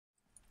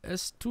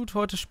es tut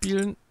heute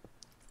spielen.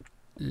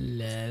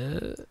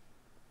 Lel.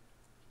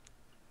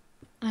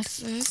 Was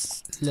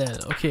ist? Lel,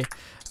 okay.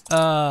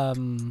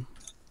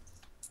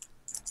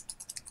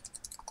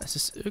 Es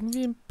ist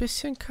irgendwie ein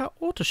bisschen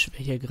chaotisch, wer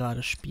hier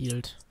gerade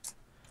spielt.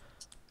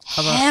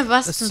 Aber Hä,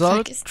 was es zum soll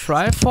Fuck ist das?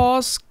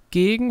 Triforce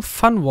gegen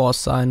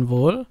FunWarzz sein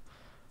wohl.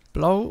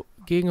 Blau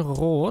gegen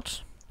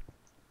Rot.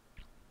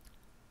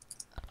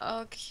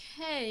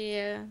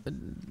 Okay.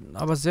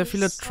 Aber sehr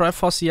viele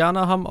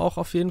Triforcianer haben auch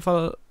auf jeden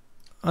Fall...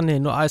 Ah ne,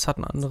 nur Eis hat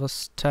ein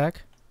anderes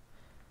Tag.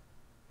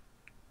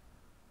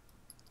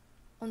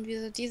 Und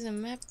wieso diese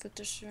Map,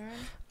 bitteschön?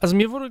 Also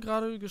mir wurde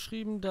gerade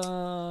geschrieben,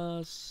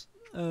 dass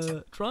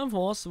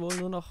Triforce wohl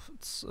nur noch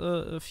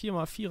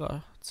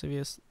 4x4er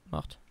CWs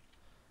macht.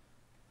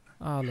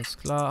 Alles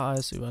klar,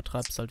 Eis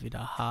übertreibt's halt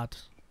wieder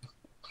hart.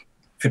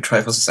 Für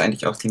Triforce ist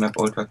eigentlich auch die Map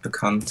OldWorld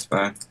bekannt,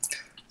 weil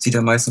sie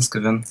da meistens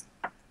gewinnen.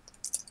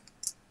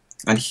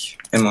 Eigentlich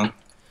immer.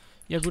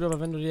 Ja gut, aber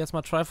wenn du dir jetzt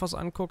mal Triforce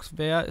anguckst,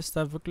 wer ist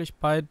da wirklich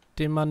bei,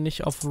 dem man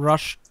nicht auf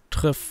Rush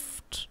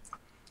trifft?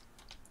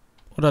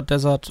 Oder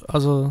Desert,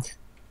 also...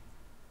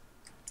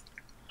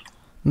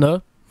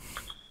 Ne?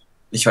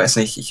 Ich weiß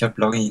nicht, ich habe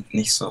Loggy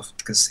nicht so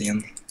oft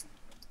gesehen.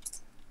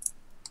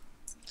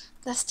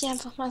 Lass die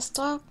einfach mal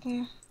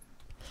stalken.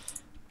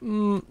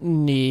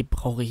 Nee,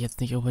 brauche ich jetzt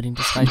nicht unbedingt.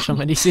 Das reicht schon,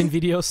 wenn ich sie in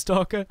Videos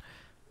stalke.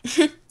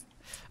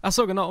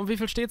 Achso, genau. Und wie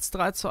viel steht's?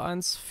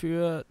 3:1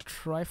 für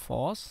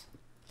Triforce.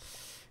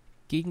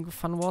 Gegen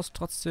FunWarzz.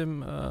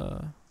 Trotzdem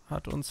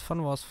hat uns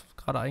FunWarzz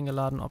gerade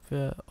eingeladen, ob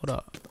wir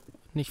oder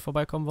nicht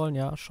vorbeikommen wollen.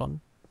 Ja,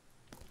 schon.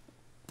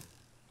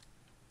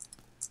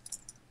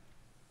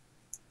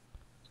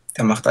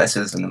 Der macht Eis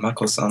wieder seine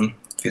Makros an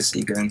fürs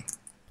Igeln.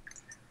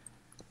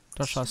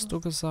 Das hast du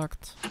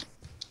gesagt.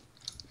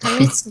 Haben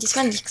wir jetzt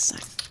diesmal nicht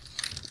gesagt.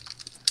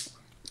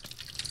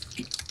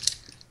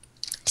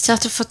 Ich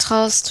dachte, du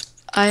vertraust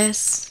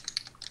Eis.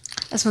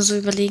 Erstmal so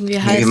überlegen, wie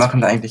er Nee, heißt. wir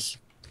machen da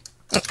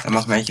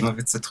machen wir eigentlich immer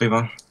Witze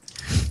drüber.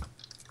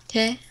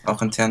 Okay.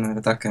 Auch intern in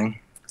der Duckgang.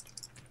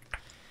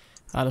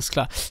 Alles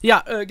klar. Ja,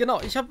 genau.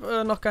 Ich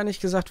habe noch gar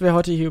nicht gesagt, wer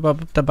heute hier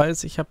überhaupt dabei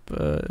ist. Ich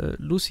habe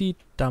Lucy,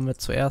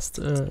 damit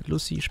zuerst.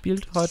 Lucy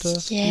spielt heute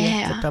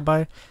hier mit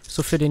dabei.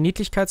 So für den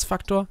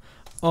Niedlichkeitsfaktor.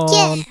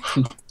 Und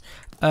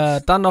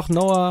dann noch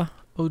Noah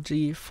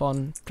OG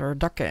von der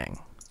Duck Gang.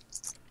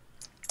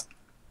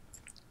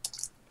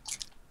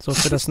 So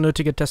für das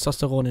nötige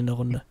Testosteron in der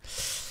Runde.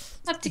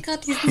 Habt ihr gerade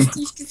diesen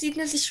Steve gesehen,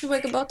 der sich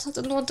rübergebaut hat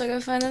und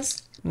runtergefallen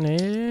ist?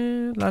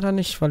 Nee, leider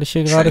nicht, weil ich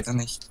hier gerade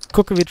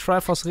gucke, wie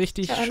Triforce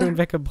richtig schön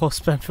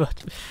weggebrustband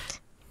wird.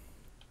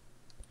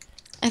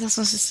 Ey, das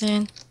muss ich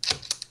sehen.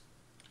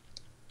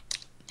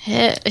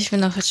 Hä? Ich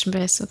bin auf falschen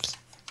Base. Ups.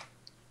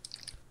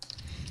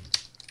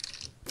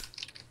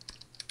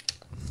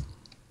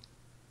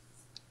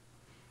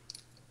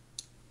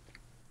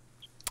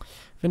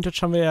 Vintage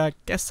haben wir ja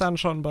gestern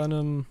schon bei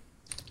einem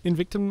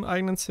Invictum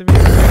eigenen CW.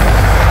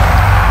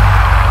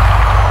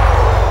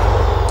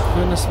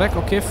 Grün ist weg,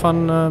 okay,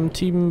 von einem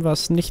Team,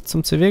 was nicht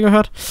zum CW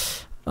gehört.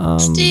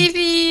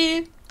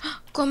 Stevie!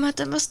 Komm, hat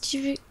aber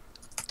Stevie.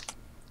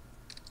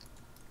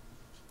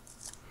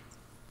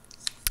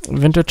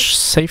 Vintage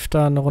safe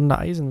da eine Runde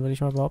Eisen, würde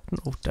ich mal behaupten.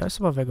 Oh, da ist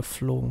aber wer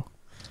geflogen.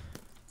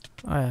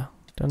 Ah ja,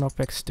 der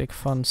Knockback-Stick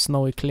von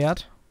Snowy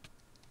klärt.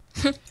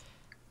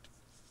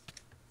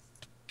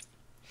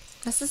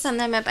 Was ist an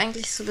der Map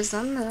eigentlich so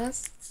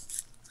besonders?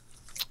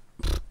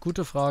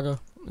 Gute Frage.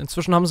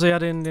 Inzwischen haben sie ja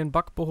den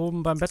Bug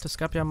behoben beim Bett. Es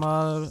gab ja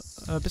mal,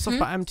 bis auf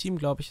bei einem Team,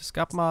 glaube ich, es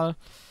gab mal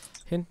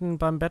hinten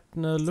beim Bett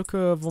eine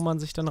Lücke, wo man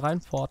sich dann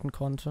reinporten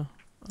konnte.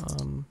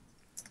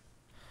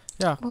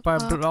 Ja, bei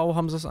Blau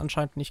haben sie es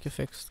anscheinend nicht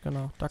gefixt,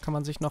 genau. Da kann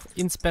man sich noch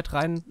ins Bett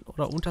rein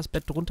oder unters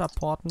Bett drunter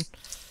porten.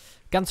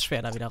 Ganz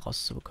schwer da wieder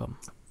rauszubekommen.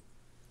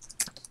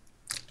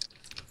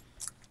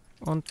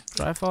 Und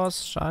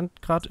Triforce scheint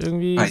gerade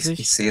irgendwie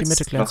sich die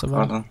Mitte klären zu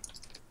wollen.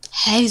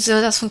 Hey, wie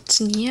soll das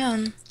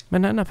funktionieren? Mit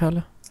einer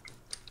Enderperle.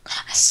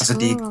 Achso. Also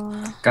die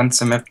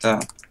ganze Map da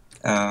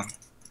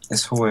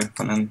ist hohl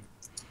von innen.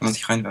 Kann man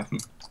sich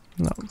reinwerfen.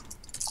 Ja.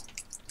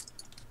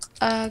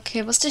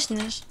 Okay, wusste ich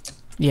nicht.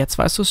 Jetzt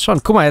weißt du es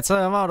schon. Guck mal, jetzt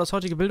haben wir das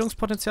heutige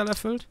Bildungspotenzial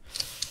erfüllt.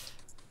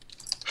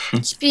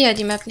 Ich spiele ja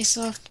die Map nicht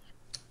so oft.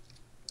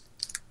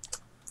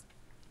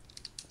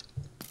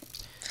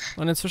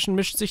 Und inzwischen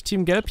mischt sich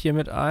Team Gelb hier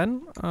mit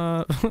ein.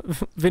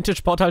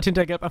 Vintage baut halt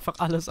hinter Gelb einfach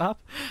alles ab.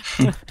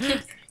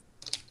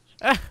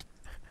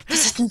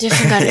 Was hat denn der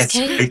für ein geiles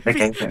Game? Wie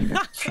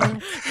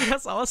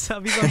das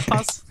aussah, wie so ein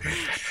Pass.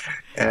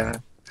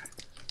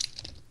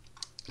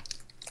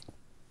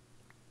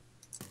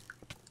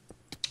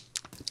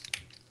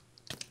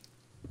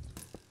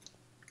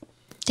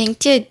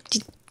 Denkt ihr,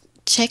 die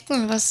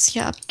checken, was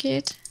hier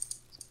abgeht?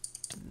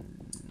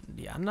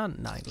 Die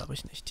anderen? Nein, glaube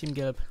ich nicht. Team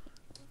Gelb.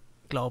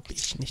 Glaube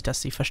ich nicht, dass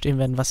sie verstehen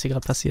werden, was hier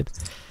gerade passiert.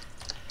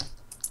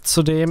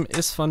 Zudem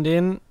ist von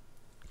denen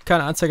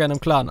kein einziger in einem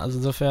Clan, also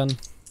insofern...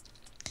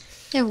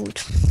 Ja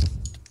gut.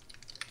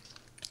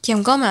 Die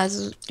haben Gomme,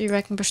 also die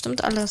racken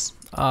bestimmt alles.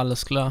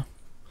 Alles klar.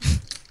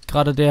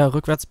 Gerade der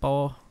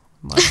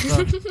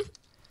Rückwärtsbaumeister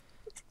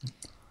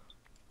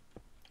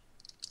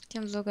Die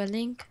haben sogar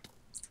Link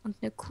und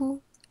eine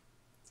Kuh.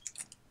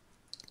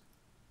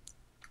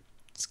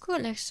 Das ist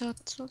cool, ich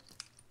schaut so.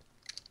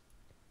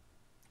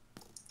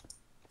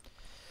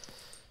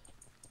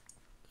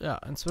 Ja,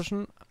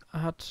 inzwischen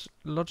hat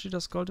Logi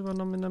das Gold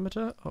übernommen in der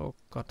Mitte. Oh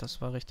Gott,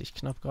 das war richtig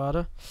knapp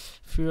gerade.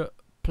 Für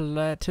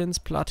Platins,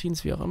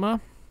 wie auch immer.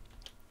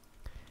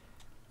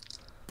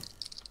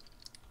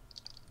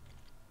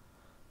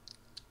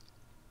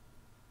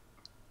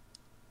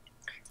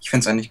 Ich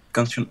finde es eigentlich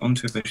ganz schön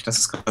untypisch, dass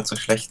es gerade so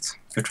schlecht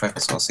für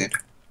Triforce aussieht.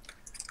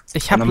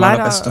 Ich habe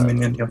Normalerweise leider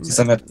dominieren die auf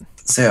dieser Map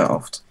sehr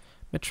oft.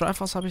 mit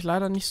Triforce habe ich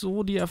leider nicht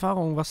so die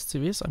Erfahrung, was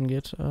CWs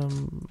angeht.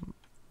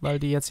 Weil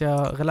die jetzt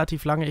ja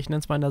relativ lange, ich nenne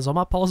es mal in der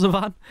Sommerpause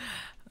waren.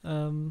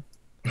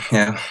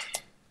 Ja.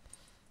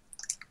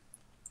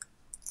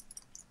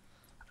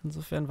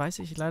 Insofern weiß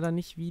ich leider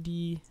nicht, wie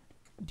die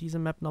diese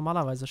Map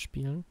normalerweise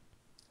spielen.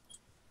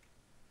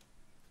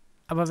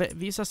 Aber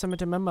wie ist das denn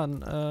mit den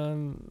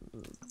Membern?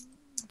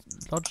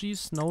 Logi,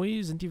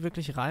 Snowy, sind die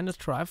wirklich reine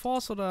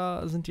Triforce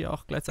oder sind die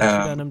auch gleichzeitig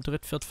wieder in einem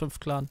Dritt-, Viert-,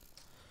 Fünft-Clan?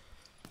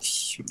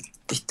 Ich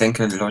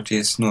denke, Logi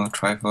ist nur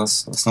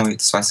Triforce, aber Snowy,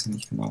 das weiß ich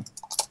nicht genau.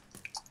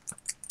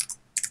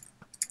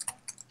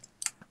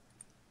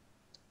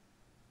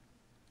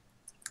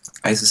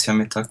 Eis ist ja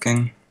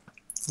Mittaggang.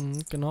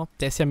 Genau,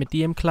 der ist ja mit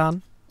dir im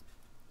Clan.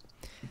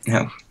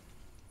 Ja.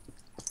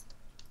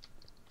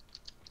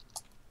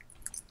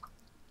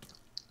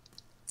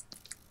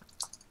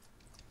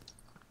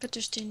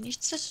 Bitte stehen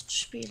nicht zwischen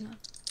Spielern.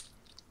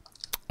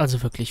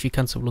 Also wirklich, wie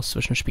kannst du bloß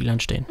zwischen Spielern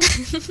stehen?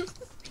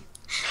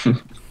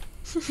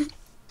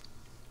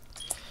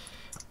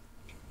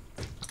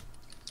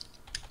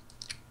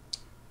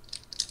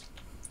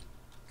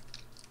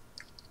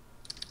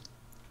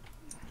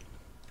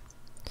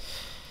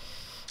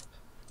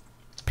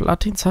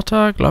 Platins hat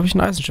er, glaube ich,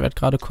 ein Eisenschwert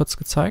gerade kurz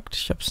gezeigt.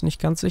 Ich habe es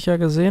nicht ganz sicher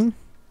gesehen.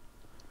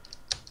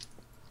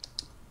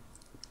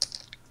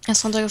 Er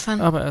ist runtergefallen.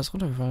 Aber er ist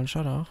runtergefallen,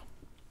 schade auch.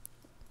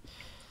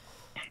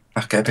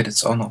 Ach, Gelb hat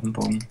jetzt auch noch einen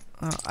Bogen.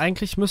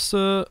 Eigentlich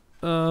müsste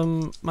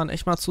man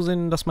echt mal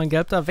zusehen, dass man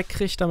Gelb da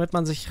wegkriegt, damit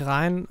man sich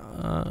rein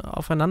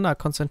aufeinander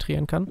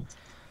konzentrieren kann.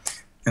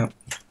 Ja.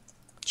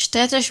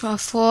 Stellt euch mal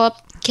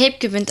vor, Cape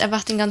gewinnt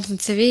einfach den ganzen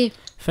CW.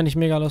 Fände ich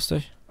mega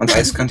lustig. Und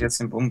Eis könnte jetzt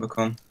den Bogen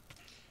bekommen.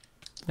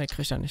 Ne,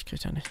 kriegt er nicht,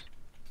 kriegt er nicht.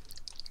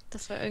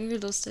 Das war irgendwie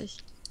lustig.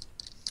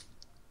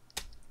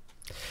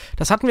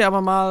 Das hatten wir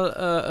aber mal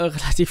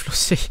relativ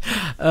lustig.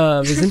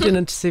 Wir sind in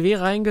den CW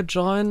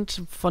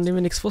reingejoint, von dem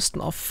wir nichts wussten,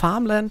 auf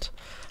Farmland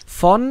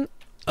von,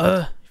 ich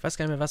weiß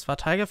gar nicht mehr, was war,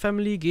 Tiger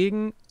Family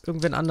gegen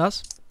irgendwen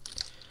anders.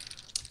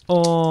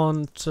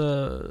 Und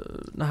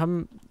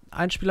haben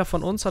ein Spieler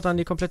von uns hat dann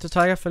die komplette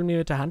Tiger Family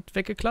mit der Hand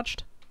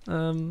weggeklatscht.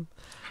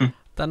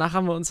 Danach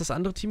haben wir uns das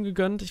andere Team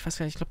gegönnt. Ich weiß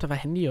gar nicht, ich glaube, da war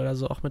Handy oder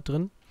so auch mit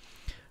drin.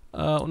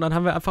 Und dann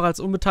haben wir einfach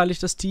als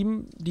unbeteiligtes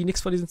Team, die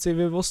nichts von diesem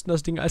CW wussten,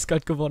 das Ding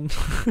eiskalt gewonnen.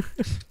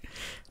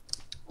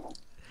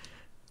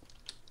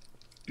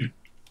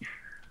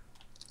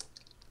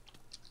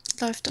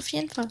 Läuft auf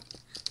jeden Fall.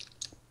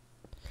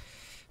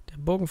 Der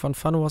Bogen von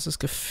FunWarzz ist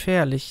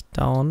gefährlich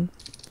down.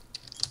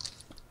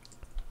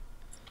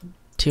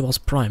 BedWars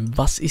Prime,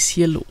 was ist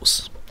hier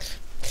los?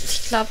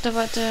 Ich glaube, der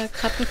wollte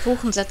gerade einen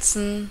Kuchen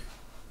setzen.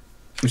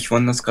 Mich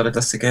wundert es gerade,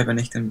 dass der Gelbe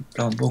nicht den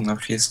blauen Bogen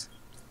abschießt.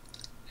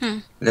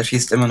 Der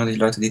schießt immer nur die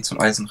Leute, die zum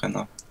Eisen rennen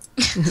ab.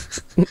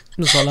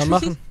 Das soll er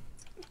machen.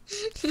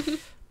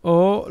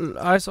 Oh,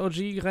 Ice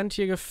OG rennt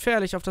hier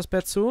gefährlich auf das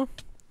Bett zu.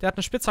 Der hat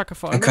eine Spitzhacke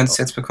vor allem. Er könnte es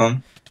jetzt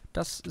bekommen.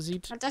 Das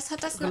sieht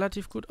Das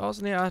relativ gut aus.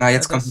 Nee,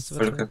 jetzt kommt ein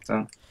Vollclip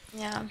da.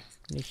 Ja,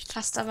 nicht.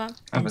 fast aber.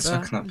 Aber es war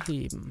knapp.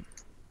 Leben.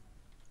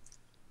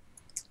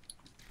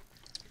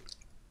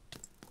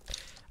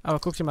 Aber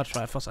guck dir mal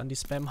Triforce an, die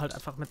spammen halt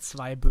einfach mit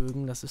 2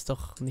 Bögen. Das ist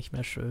doch nicht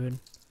mehr schön.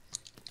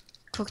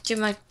 Guck dir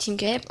mal Team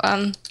Gelb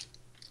an.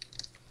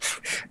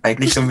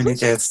 Eigentlich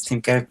dominiert ja jetzt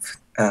Team Gelb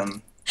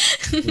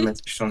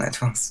schon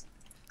etwas.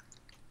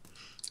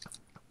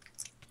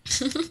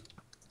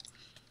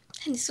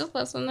 Nicht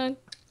sowas, sondern.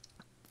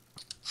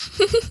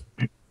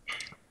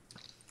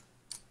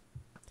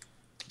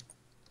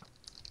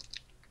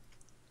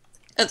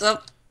 Also.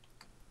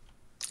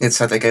 Jetzt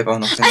hat der Gelbe auch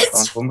noch den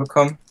blauen Bogen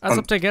bekommen. Als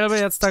ob der Gelbe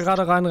jetzt da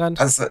gerade reinrennt.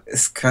 Also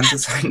es könnte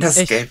sein, dass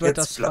Ich Gelb würde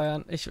jetzt das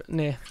feiern.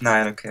 Nee.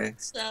 Nein, okay.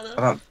 Schade.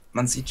 Aber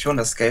man sieht schon,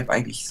 dass Gelb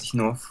eigentlich sich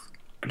nur auf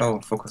Blau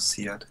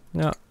fokussiert.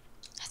 Ja.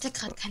 Hat er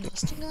gerade keine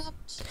Rüstung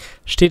gehabt?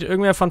 Steht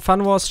irgendwer von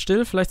FunWarzz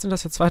still? Vielleicht sind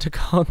das ja zweite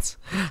Accounts.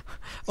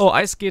 Oh,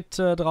 Eis geht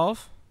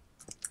drauf.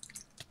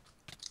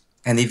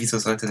 Ja, nee, wieso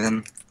sollte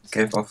denn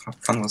Gelb auf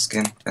FunWarzz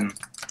gehen, wenn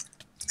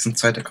es ein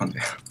zweiter Account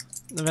wäre?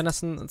 Wenn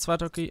das ein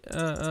zweiter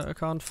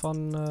Account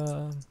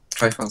von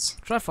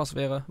Triforce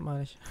wäre,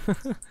 meine ich.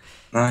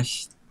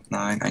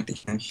 Nein,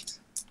 eigentlich nicht.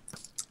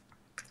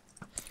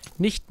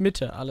 Nicht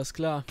Mitte, alles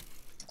klar.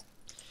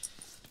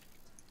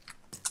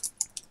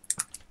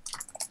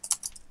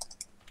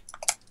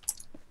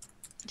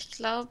 Ich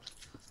glaube,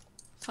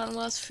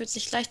 FunWarzz fühlt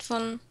sich leicht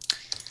von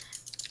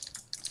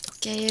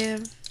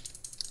Gelb.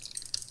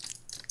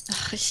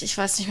 Ach, ich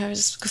weiß nicht mehr, wie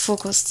das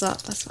gefokust war.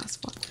 Das war's.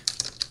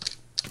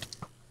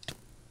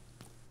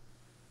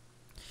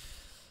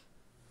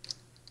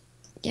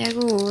 Ja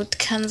gut,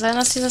 kann sein,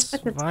 dass sie das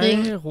Bett jetzt Zwei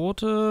kriegen.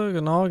 rote,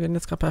 genau, gehen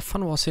jetzt gerade bei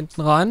FunWarzz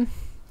hinten rein.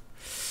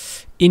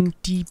 In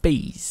die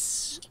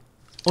Base.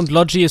 Und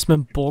Logi ist mit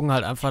dem Bogen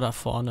halt einfach da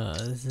vorne.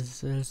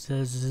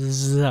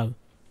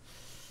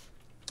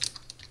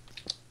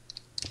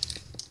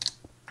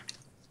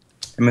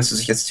 Er müsste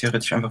sich jetzt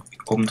theoretisch einfach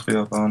oben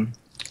drüber bauen.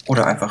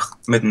 Oder einfach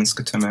mitten ins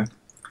Getümmel.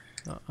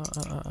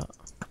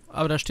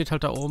 Aber der steht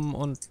halt da oben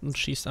und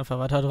schießt einfach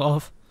weiter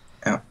drauf.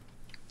 Ja.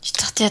 Ich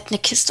dachte, er hat eine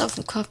Kiste auf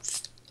dem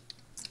Kopf.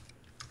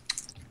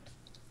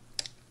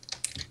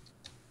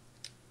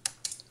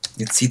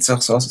 Jetzt sieht es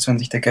auch so aus, als wenn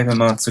sich der Gelbe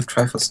mal zu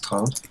Triforce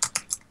traut.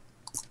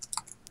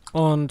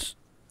 Und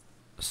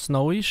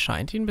Snowy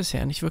scheint ihn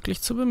bisher nicht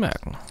wirklich zu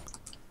bemerken.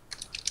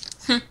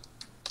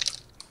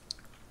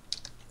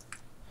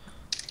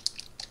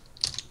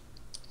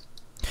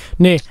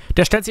 Nee,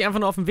 der stellt sich einfach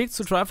nur auf den Weg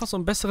zu Triforce,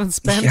 um besseren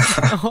Spam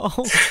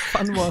auf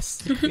FunWarzz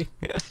zu kriegen.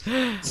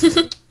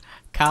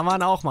 Kann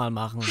man auch mal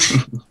machen.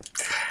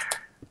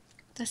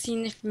 Dass sie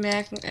ihn nicht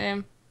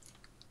bemerken,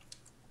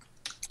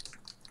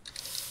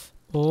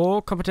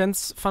 Oh,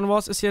 Kompetenz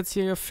FunWarzz ist jetzt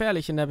hier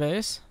gefährlich in der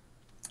Base.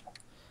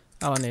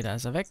 Aber nee, da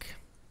ist er weg.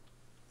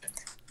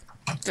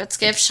 Wird's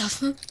Gelb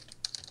schaffen?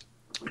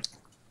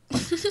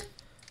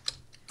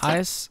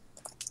 Eis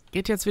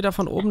geht jetzt wieder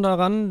von oben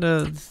daran.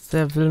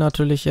 Der will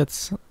natürlich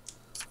jetzt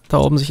da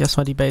oben sich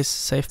erstmal die Base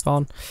safe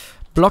bauen.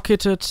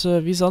 Blockhittet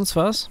wie sonst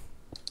was.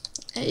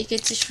 Er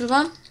geht sich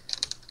rüber.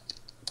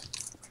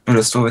 Nur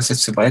das Doofe ist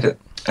jetzt für beide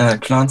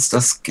Clans,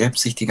 dass Gelb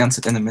sich die ganze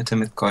Zeit in der Mitte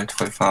mit Gold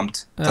voll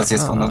farmt. Ja, dass sie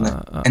jetzt auch noch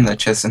eine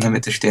Ender-Chest in der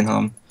Mitte stehen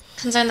haben.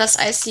 Kann sein, dass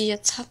Eis sie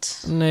jetzt hat.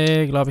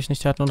 Nee, glaube ich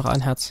nicht. Der hat nur noch ein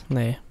Herz.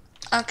 Nee.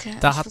 Okay.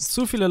 Da hat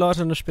zu viele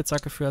Leute eine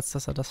Spitzhacke für, als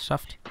dass er das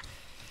schafft.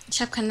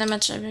 Ich habe kein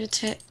Damage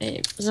Ability.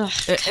 So.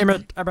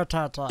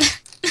 Imitator.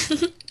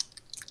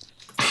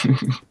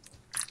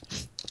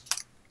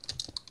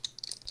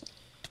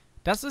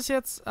 Das ist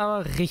jetzt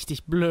aber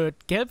richtig blöd.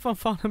 Gelb von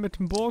vorne mit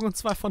dem Bogen und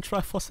zwei von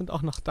Triforce sind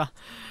auch noch da.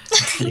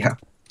 Ja.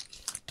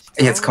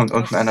 Jetzt kommt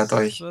unten einer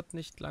durch. Das wird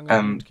nicht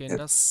lange gut gehen. Jetzt.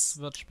 Das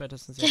wird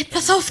spätestens Gelb,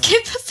 pass auf,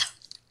 Gelb, pass auf.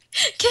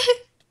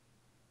 Gelb.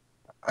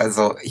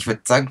 Also, ich würde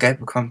sagen, Gelb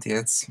bekommt ihr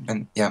jetzt,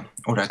 wenn. Ja,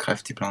 oder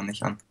greift die Blauen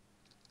nicht an.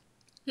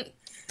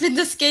 Wenn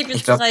das Gelb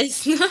jetzt glaub-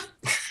 reißt, ne?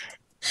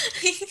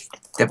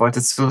 Der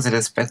wollte zu sehr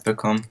das Bett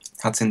bekommen.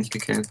 Hat sie nicht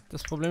gekillt.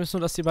 Das Problem ist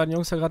nur, dass die beiden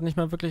Jungs ja gerade nicht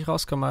mehr wirklich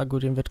rauskommen. Ah,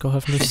 gut, ihm wird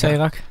geholfen durch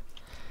Seirak.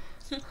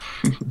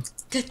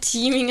 Der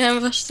Teaming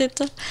einfach steht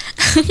da.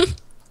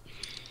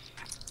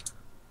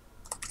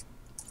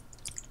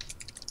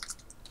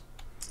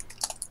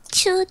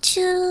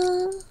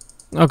 Tschu-tschu.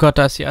 Oh Gott,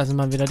 da ist die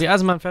Eisenbahn wieder. Die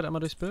Eisenbahn fährt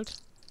einmal durchs Bild.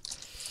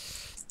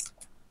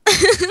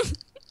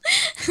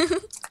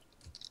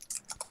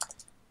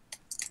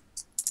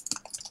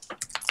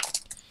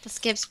 Das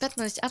Gelbs Bett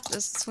noch nicht ab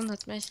ist, das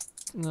wundert mich.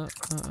 Ja,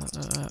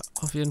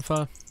 auf jeden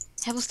Fall.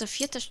 Herr, wo ist der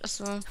vierte?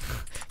 Achso.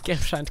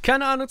 Gelb scheint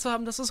keine Ahnung zu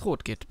haben, dass es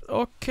rot geht.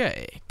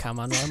 Okay, kann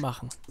man mal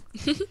machen.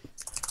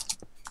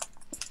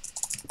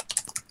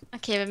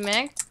 Okay,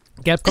 bemerkt.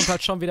 Gelb kommt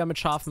halt schon wieder mit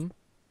Schafen.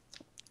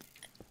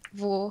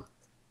 Wo?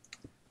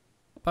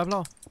 Bei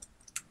Blau.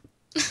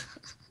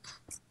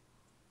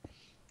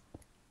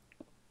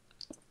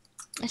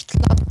 Ich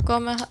glaube,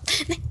 Gomme hat...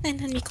 Nein,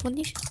 Mikro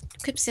nicht. Du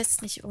kippst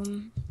jetzt nicht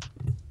um.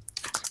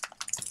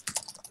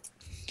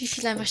 Wie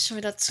viele einfach schon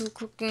wieder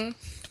zugucken.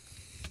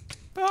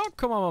 Ja,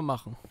 können wir mal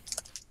machen.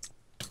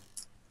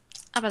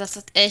 Aber das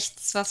hat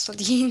echt was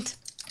verdient.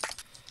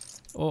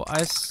 Oh,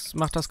 Eis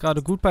macht das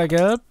gerade gut bei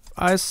Gelb.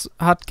 Eis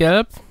hat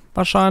Gelb,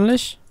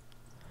 wahrscheinlich.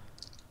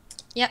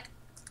 Ja.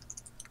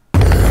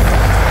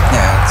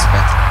 Ja, ins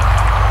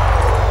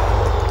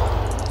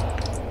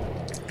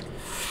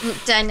Bett.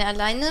 Und der eine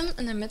alleine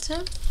in der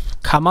Mitte.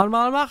 Kann man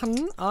mal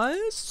machen,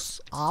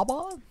 Eis,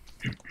 aber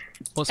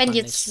muss Wenn man die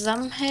jetzt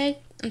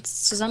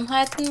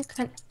zusammenhalten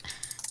können.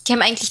 Die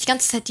haben eigentlich die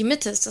ganze Zeit die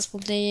Mitte, ist das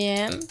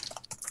Problem.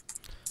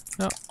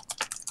 Ja.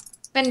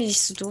 Wenn die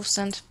nicht so doof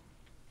sind.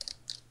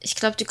 Ich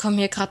glaube, die kommen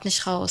hier gerade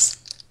nicht raus.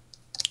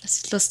 Das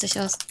sieht lustig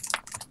aus.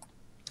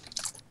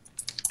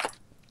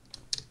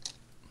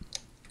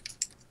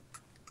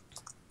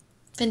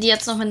 Wenn die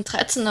jetzt noch mit einem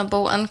 13er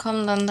Bow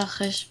ankommen, dann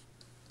dachte ich.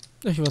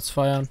 Ich würde es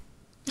feiern.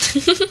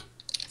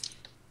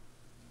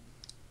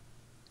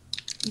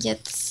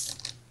 Jetzt.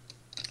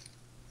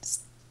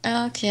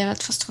 Okay, er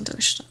wird fast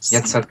runtergestoßen.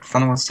 Jetzt hat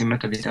FunWarzz die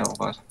Mitte wieder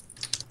erobert.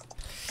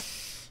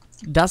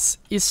 Das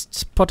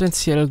ist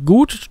potenziell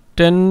gut,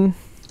 denn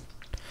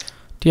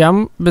die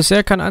haben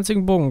bisher keinen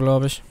einzigen Bogen,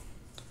 glaube ich.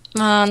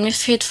 Mann, mir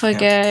fehlt voll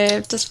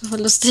Gelb. Das war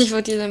voll lustig,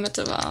 wo die in der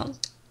Mitte waren.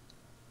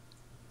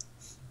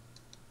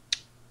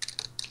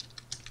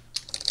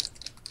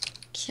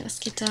 Okay, was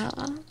geht da?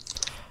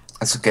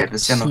 Also Gelb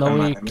ist ja noch einmal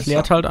Snowy in der Mitte.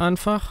 klärt halt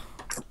einfach.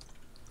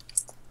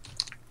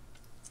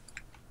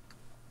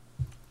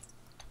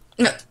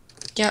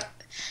 Ja.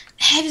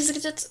 Hä, wieso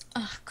geht das?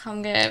 Ach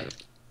komm, Gelb.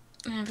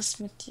 Ja, was ist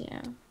mit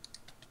dir?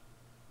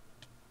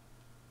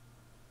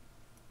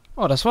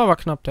 Oh, das war aber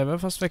knapp. Der wäre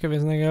fast weg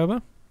gewesen, der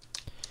Gelbe.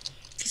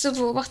 Wieso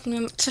beobachten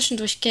wir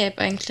zwischendurch Gelb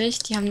eigentlich?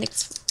 Die haben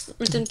nichts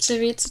mit dem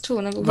CW zu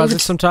tun. Aber weil sie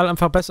gut. zum Teil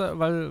einfach besser,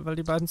 weil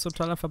die beiden zum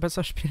Teil einfach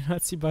besser spielen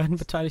als die beiden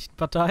beteiligten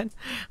Parteien.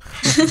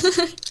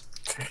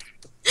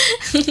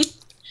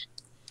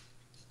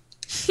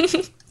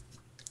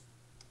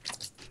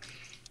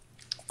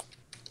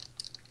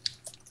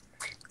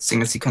 Das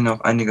Ding ist, sie können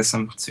auch einiges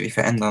am CW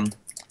verändern,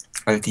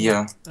 weil die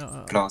ja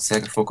blau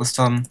sehr gefokust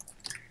haben,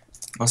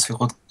 was für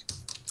Rot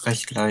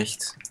recht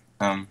leicht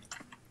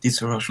die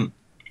zu rushen.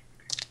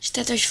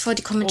 Stellt euch vor,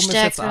 die kommen mit Oben ist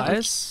jetzt Stärke.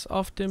 Eis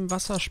auf dem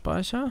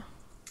Wasserspeicher.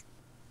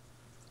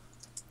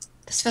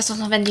 Das wär's doch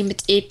noch, wenn die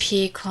mit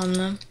EP kommen,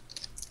 ne?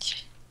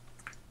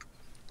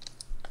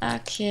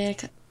 Okay.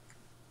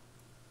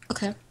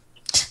 Okay.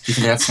 Wie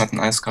viele Herzen hat ein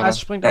Eis gerade? Eis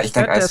springt Ja, aufs ich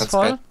denke, Bett, der Eis ist hat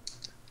voll.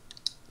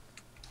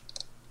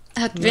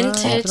 Hat Ja,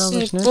 Vintage glaub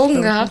ich einen nicht,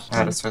 Bogen glaub ich gehabt? nicht.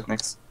 Ja, das wird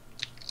nix.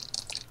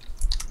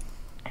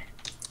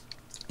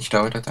 Ich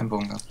glaube, der hat einen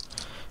Bogen gehabt.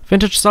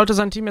 Vintage sollte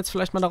sein Team jetzt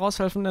vielleicht mal da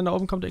raushelfen, denn da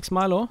oben kommt X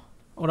Milo.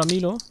 Oder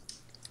Milo.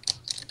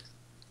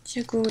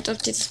 Ja gut,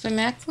 ob die das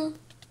bemerken?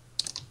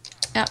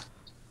 Ja.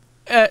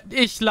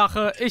 Ich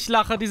lache,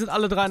 die sind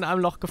alle drei in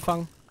einem Loch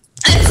gefangen.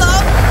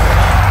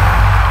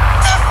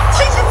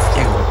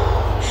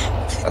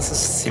 Das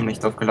ist ziemlich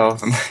doof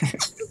gelaufen.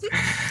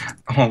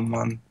 Oh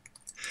Mann.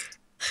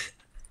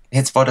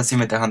 Jetzt baut er sie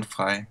mit der Hand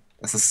frei.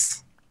 Das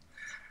ist...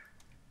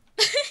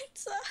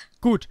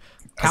 Gut.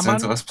 Kann Also wenn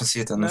man, sowas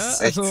passiert, dann ne, ist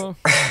es echt... also,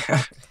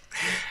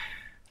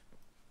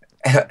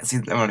 Sie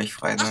sind immer noch nicht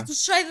frei, ne? Ach du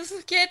Scheiße,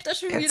 es geht da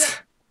schon wieder.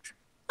 Jetzt.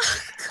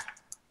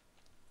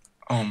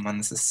 Oh Mann,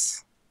 es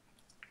ist...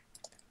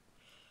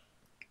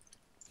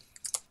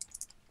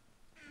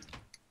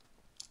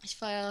 Ich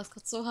feiere das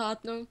gerade so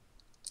hart, ne?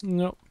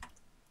 ja.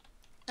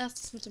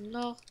 Erst das mit dem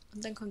Loch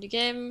und dann kommen die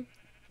Gelben.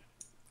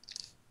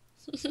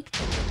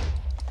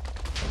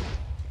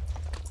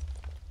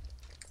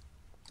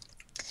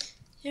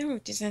 Ja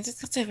gut, die sind jetzt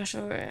gerade selber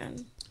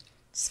schon.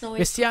 Snowy.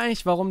 Wisst ihr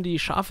eigentlich, warum die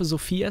Schafe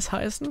Sophias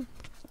heißen?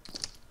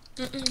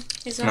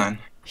 Wieso? Nein.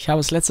 Ich habe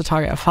es letzte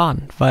Tage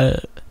erfahren,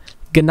 weil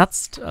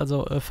Genatzt,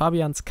 also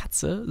Fabians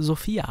Katze,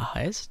 Sophia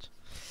heißt.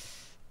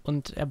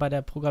 Und er bei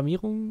der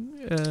Programmierung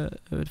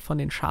von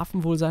den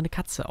Schafen wohl seine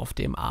Katze auf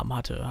dem Arm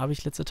hatte. Habe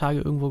ich letzte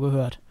Tage irgendwo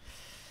gehört.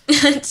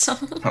 So.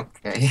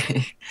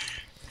 Okay.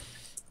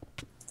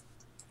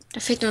 Da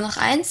fehlt nur noch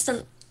eins,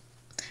 dann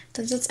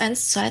sind es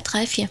 1, 2,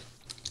 3, 4.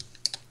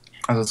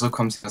 Also so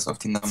kommt sie das auf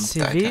die Namen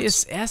der CW Items.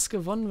 ist erst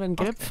gewonnen, wenn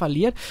Gelb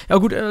verliert. Ja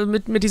gut,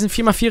 mit diesen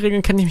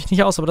 4x4-Regeln kenne ich mich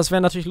nicht aus, aber das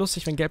wäre natürlich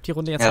lustig, wenn Gelb die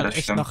Runde jetzt Ja, halt das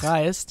echt stimmt. noch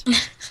reißt.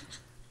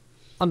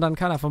 Und dann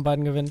keiner von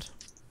beiden gewinnt.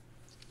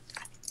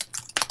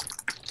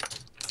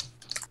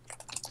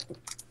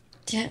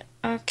 Ja,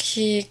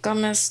 okay,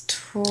 Gomez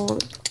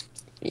tot.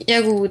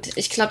 Ja gut,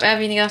 ich glaube eher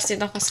weniger, dass die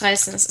noch was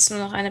reißen. Es ist nur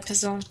noch eine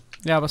Person.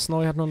 Ja, aber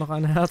Snowy hat nur noch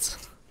ein Herz.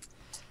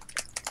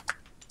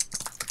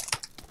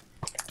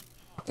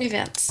 Wir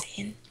werden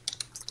sehen.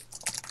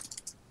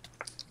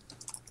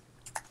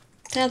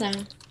 Da.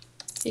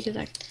 Wie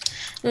gesagt,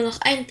 nur noch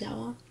ein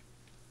blauer.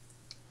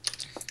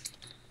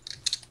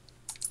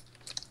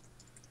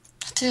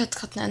 Ach, der hat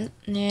gerade einen...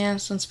 Nee,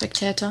 so ein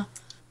Spectator.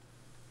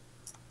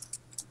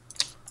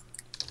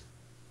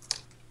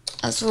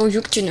 Also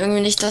juckt ihn irgendwie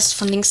nicht, dass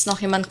von links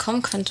noch jemand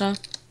kommen könnte.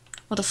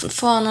 Oder von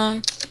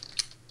vorne.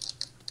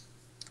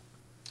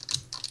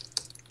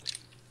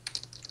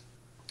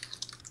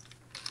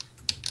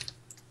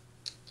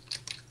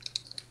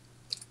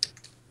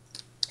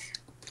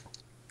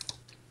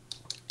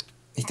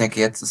 Ich denke,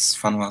 jetzt ist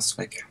FunWarzz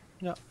weg.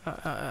 Ja,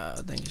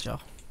 denke ich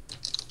auch.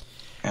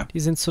 Ja. Die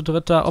sind zu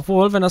dritt da.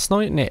 Obwohl, wenn das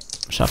neu... Nee,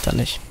 schafft er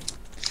nicht.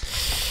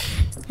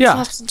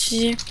 Ja,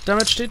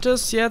 damit steht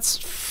es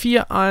jetzt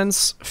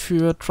 4-1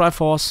 für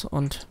Triforce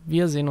und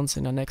wir sehen uns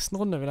in der nächsten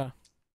Runde wieder.